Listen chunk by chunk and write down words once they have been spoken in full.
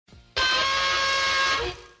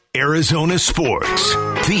Arizona Sports,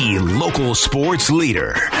 the local sports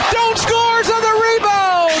leader. Doan scores on the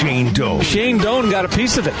rebound! Shane Doan. Shane Doan got a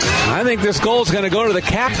piece of it. I think this goal is going to go to the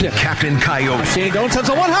captain. Captain Coyote. Shane Doan sends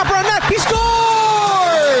a one-hopper on net. He scores!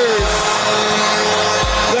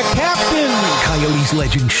 The captain. Coyotes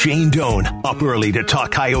legend Shane Doan up early to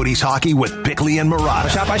talk Coyotes hockey with Bickley and Murata.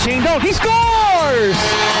 Shot by Shane Doan. He scores!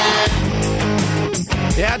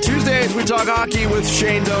 Yeah, Tuesdays we talk hockey with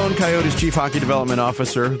Shane Doan, Coyotes Chief Hockey Development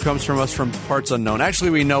Officer, who comes from us from parts unknown.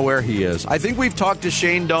 Actually, we know where he is. I think we've talked to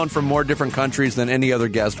Shane Doan from more different countries than any other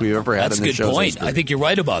guest we've ever had in the show's point. history. I think you're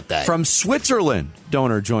right about that. From Switzerland,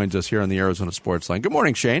 Doaner joins us here on the Arizona Sports Line. Good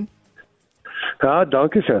morning, Shane.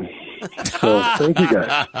 Dankeschön. So, thank you,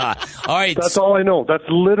 guys. All right. That's all I know. That's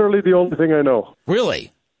literally the only thing I know.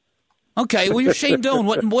 Really? Okay, well, you're Shane Doan.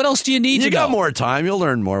 What else do you need to know? You got more time. You'll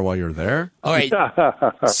learn more while you're there. All right.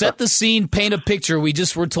 Set the scene, paint a picture. We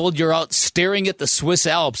just were told you're out staring at the Swiss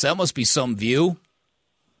Alps. That must be some view.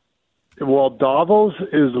 Well, Davos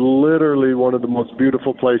is literally one of the most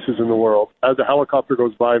beautiful places in the world. As a helicopter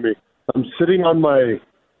goes by me, I'm sitting on my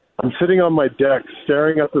deck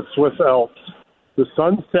staring at the Swiss Alps. The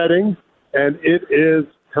sun's setting, and it is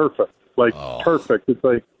perfect. Perfect. It's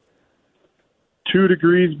like 2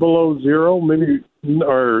 degrees below zero, maybe,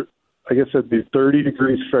 or I guess it'd be 30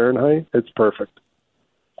 degrees Fahrenheit. It's perfect.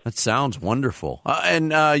 That sounds wonderful.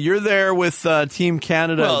 And you're there with Team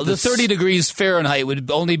Canada. Well, the 30 degrees Fahrenheit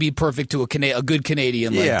would only be perfect to a good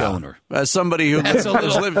Canadian like Doaner. As somebody who that's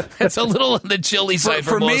a little on the chilly side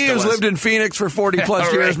for me, who's us. lived in Phoenix for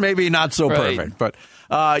 40-plus years, maybe not so perfect. But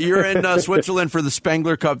you're in Switzerland for the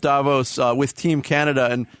Spengler Cup Davos with Team Canada.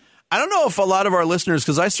 And I don't know if a lot of our listeners,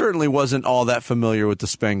 because I certainly wasn't all that familiar with the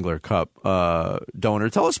Spengler Cup, Doaner.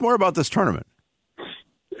 Tell us more about this tournament.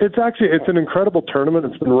 It's an incredible tournament.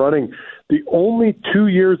 It's been running. The only 2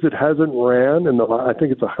 years it hasn't ran I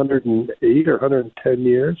think it's 108 or 110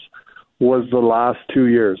 years, was the last 2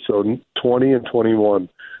 years. So 20 and 21.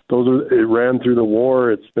 It ran through the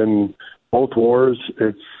war. It's been both wars.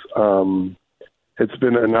 It's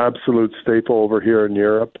been an absolute staple over here in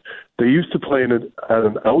Europe. They used to play at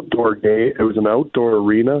an outdoor game. It was an outdoor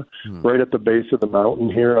arena right at the base of the mountain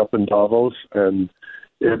here up in Davos, and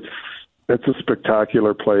it's a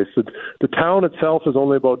spectacular place. The town itself is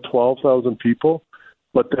only about 12,000 people,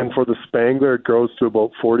 but then for the Spengler, it grows to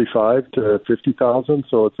about 45 to 50,000,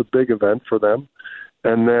 so it's a big event for them.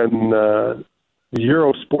 And then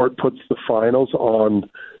Eurosport puts the finals on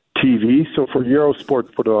TV, so for Eurosport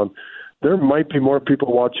to put it on, there might be more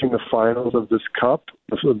people watching the finals of this cup,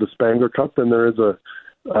 the Spengler Cup, than there is a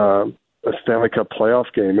Stanley Cup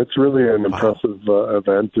playoff game. It's really an impressive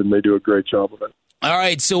event, and they do a great job of it. All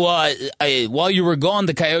right, so while you were gone,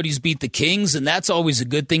 the Coyotes beat the Kings, and that's always a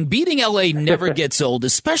good thing. Beating LA never gets old,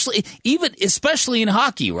 especially in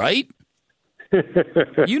hockey, right?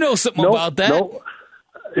 You know something about that. No.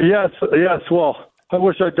 Yes. Well, I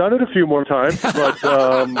wish I'd done it a few more times, but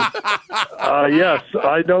yes,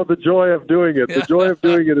 I know the joy of doing it. The joy of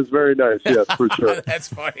doing it is very nice, yes, for sure. That's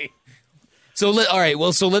funny. So, all right,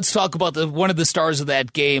 well, so let's talk about one of the stars of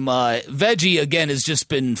that game. Veggie, again, has just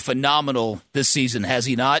been phenomenal this season, has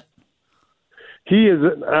he not? He is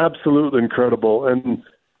absolutely incredible, and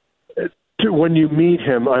when you meet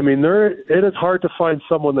him, I mean, it is hard to find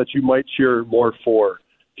someone that you might cheer more for.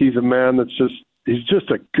 He's a man he's just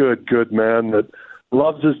a good man that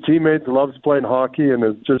loves his teammates, loves playing hockey, and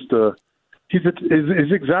is just he's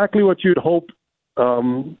exactly what you'd hope.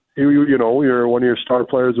 You're one of your star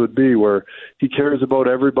players would be, where he cares about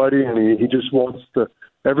everybody, and he just wants to.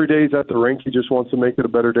 Every day he's at the rink, he just wants to make it a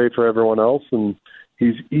better day for everyone else, and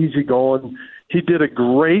he's easygoing. He did a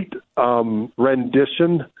great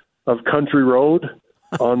rendition of Country Road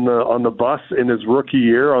on the bus in his rookie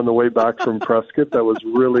year on the way back from Prescott. That was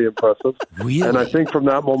really impressive. Really? And I think from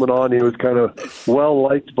that moment on, he was kind of well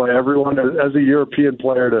liked by everyone. As a European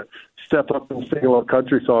player, to step up and sing a little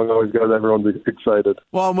country song always got everyone excited.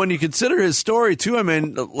 Well, when you consider his story, too, I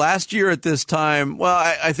mean, last year at this time, well,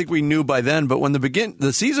 I think we knew by then, but when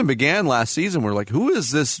the season began last season, we're like, who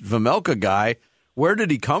is this Vejmelka guy? Where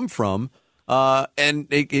did he come from? And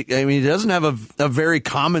he doesn't have a very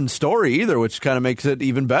common story either, which kind of makes it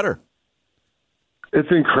even better.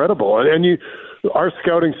 It's incredible. And our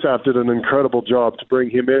scouting staff did an incredible job to bring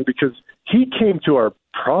him in, because he came to our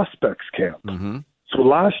prospects camp. Mm-hmm. So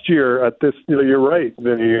last year at this, you're right,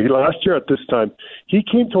 Vinny, last year at this time, he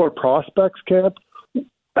came to our prospects camp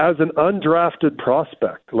as an undrafted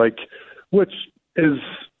prospect, which is,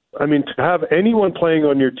 I mean, to have anyone playing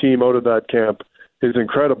on your team out of that camp is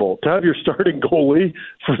incredible. To have your starting goalie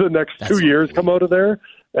for the next 2 years come out of there,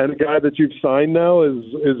 and a guy that you've signed now is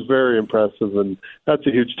very impressive, and that's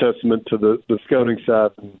a huge testament to the scouting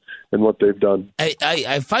staff and what they've done.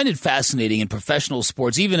 I find it fascinating in professional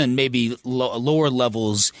sports, even in maybe lower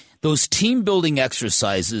levels, those team-building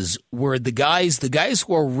exercises where the guys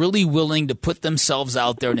who are really willing to put themselves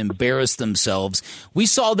out there and embarrass themselves. We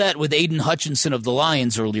saw that with Aiden Hutchinson of the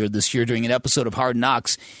Lions earlier this year during an episode of Hard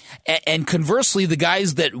Knocks. And conversely, the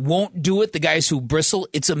guys that won't do it, the guys who bristle,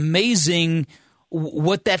 it's amazing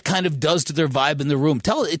what that kind of does to their vibe in the room.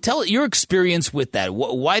 Tell your experience with that.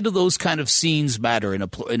 Why do those kind of scenes matter in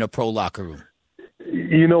a pro locker room?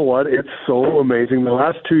 You know what? It's so amazing. The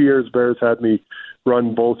last 2 years, Bears had me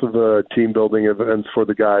run both of the team building events for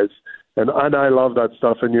the guys, and I love that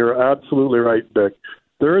stuff. And you're absolutely right, Vic.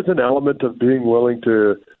 There is an element of being willing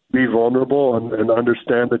to be vulnerable and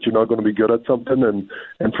understand that you're not going to be good at something,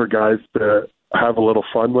 and for guys to have a little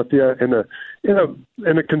fun with you in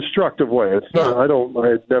a constructive way. It's not.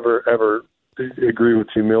 I never ever agree with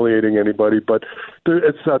humiliating anybody, but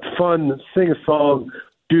it's that fun. Sing a song.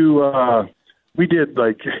 We did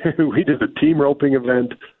a team roping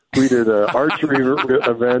event. We did an archery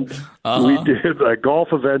event. Uh-huh. We did a golf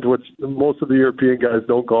event, which most of the European guys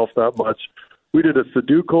don't golf that much. We did a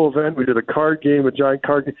Sudoku event. We did a card game, a giant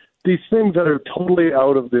card game. These things that are totally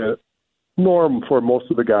out of the norm for most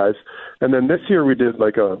of the guys. And then this year we did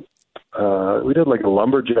like a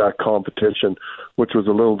lumberjack competition, which was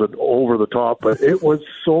a little bit over the top, but it was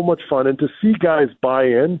so much fun. And to see guys buy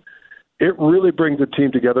in, it really brings a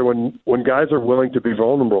team together when guys are willing to be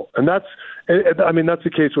vulnerable. And that's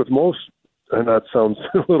the case with most, and that sounds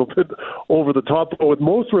a little bit over the top, but with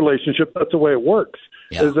most relationships, that's the way it works,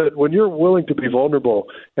 is that when you're willing to be vulnerable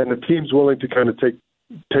and the team's willing to kind of take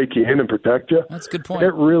you in and protect you, that's a good point.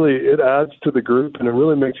 It adds to the group, and it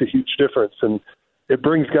really makes a huge difference. And it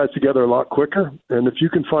brings guys together a lot quicker. And if you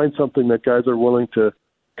can find something that guys are willing to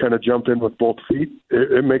kind of jump in with both feet,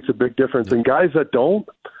 it makes a big difference. And guys that don't,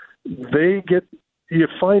 you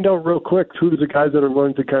find out real quick who the guys that are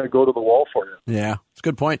willing to kind of go to the wall for you. Yeah, it's a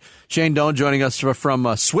good point. Shane Doan joining us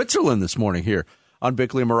from Switzerland this morning here on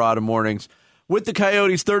Bickley and Marotta Mornings. With the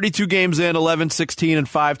Coyotes, 32 games in, 11-16 and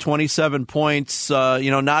 5, 27 points.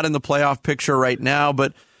 Not in the playoff picture right now,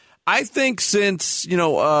 but I think since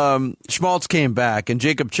Schmaltz came back and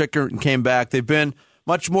Jacob Chickering came back, they've been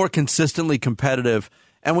much more consistently competitive.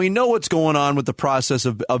 And we know what's going on with the process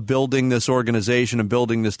of building this organization and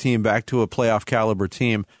building this team back to a playoff caliber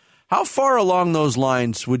team. How far along those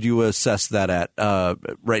lines would you assess that at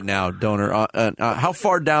right now, Donor? How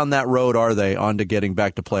far down that road are they on to getting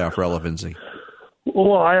back to playoff relevancy?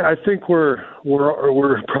 Well, I think we're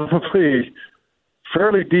probably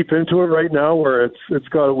fairly deep into it right now, where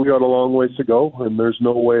we got a long ways to go, and there's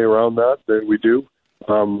no way around that we do.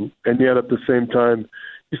 And yet at the same time,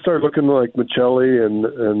 you start looking like Michelli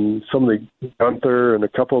and some of the Gunther and a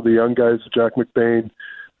couple of the young guys, Jack McBain,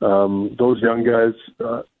 those young guys,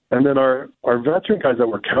 and then our veteran guys that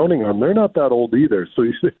we're counting on, they're not that old either. So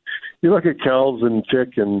you look at Kells and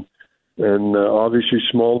Chick and obviously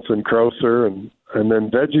Schmaltz and Krauser and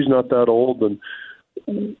then Veggie's not that old,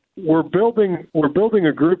 and we're building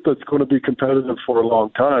a group that's going to be competitive for a long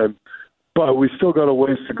time, but we still got a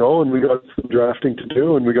ways to go, and we got some drafting to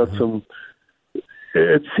do, and we got some.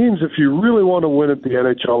 It seems if you really want to win at the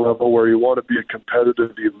NHL level, where you want to be a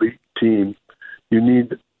competitive elite team, you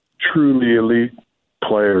need truly elite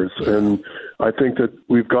players. And I think that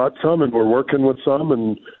we've got some, and we're working with some,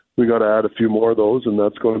 and we got to add a few more of those, and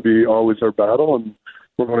that's going to be always our battle. And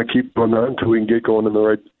we're going to keep doing that until we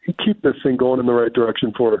can keep this thing going in the right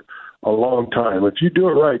direction for a long time. If you do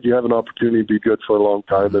it right, you have an opportunity to be good for a long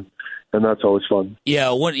time, and that's always fun.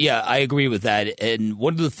 Yeah, I agree with that. And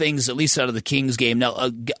one of the things, at least out of the Kings game,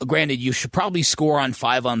 now, granted, you should probably score on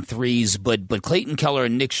 5-on-3s, but Clayton Keller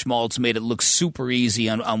and Nick Schmaltz made it look super easy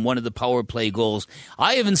on one of the power play goals.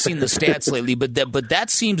 I haven't seen the stats lately, but that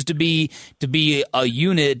seems to be a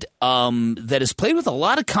unit that has played with a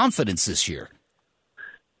lot of confidence this year.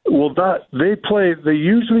 Well, they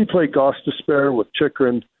usually play Gostisbehere with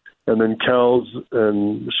Chychrun, and then Kells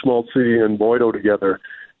and Schmaltzy and Boydo together.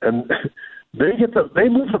 And they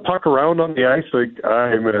move the puck around on the ice like I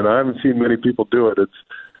haven't seen many people do it.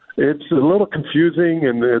 It's a little confusing,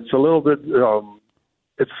 and it's a little bit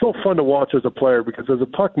it's so fun to watch as a player, because as a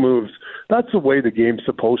puck moves, that's the way the game's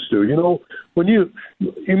supposed to. When you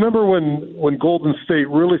remember when Golden State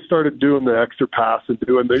really started doing the extra pass and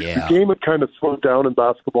doing the game had kind of slowed down in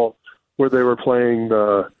basketball, where they were playing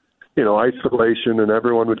isolation, and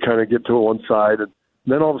everyone would kind of get to one side. And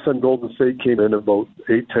then all of a sudden, Golden State came in about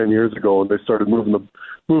 8-10 years ago, and they started moving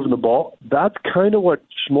the ball. That's kind of what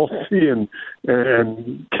Schmaltzy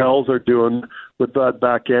and Kells are doing with that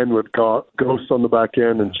back end with Ghost on the back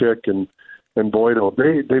end and Chick and Boydo.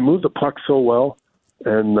 They move the puck so well,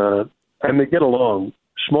 and they get along.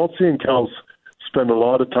 Schmaltzy and Kels spend a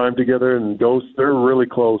lot of time together, and Ghost, they're really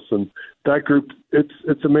close. And that group,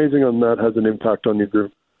 it's amazing on that has an impact on your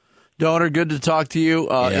group. Doan, good to talk to you.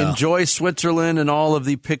 Enjoy Switzerland and all of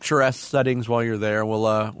the picturesque settings while you're there.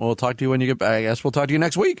 We'll talk to you when you get back. I guess we'll talk to you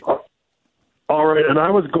next week. All right, and I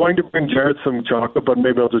was going to bring Jared some chocolate, but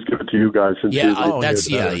maybe I'll just give it to you guys. Since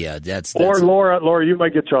that's or Laura, you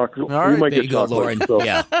might get chocolate. All right, you might there get you go, chocolate. Lauren. So.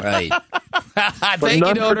 Yeah, right. But Thank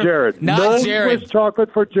none you, for Doan. Jared. Not no Jared. Swiss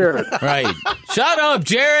chocolate for Jared. Right. Shut up,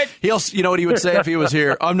 Jared. You know what he would say if he was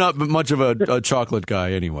here? I'm not much of a chocolate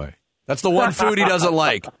guy anyway. That's the one food he doesn't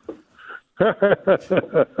like.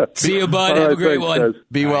 See you, bud. All Have right, a great thanks, one. guys.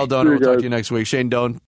 Be well, Doan. We'll talk to you next week. Shane Doan.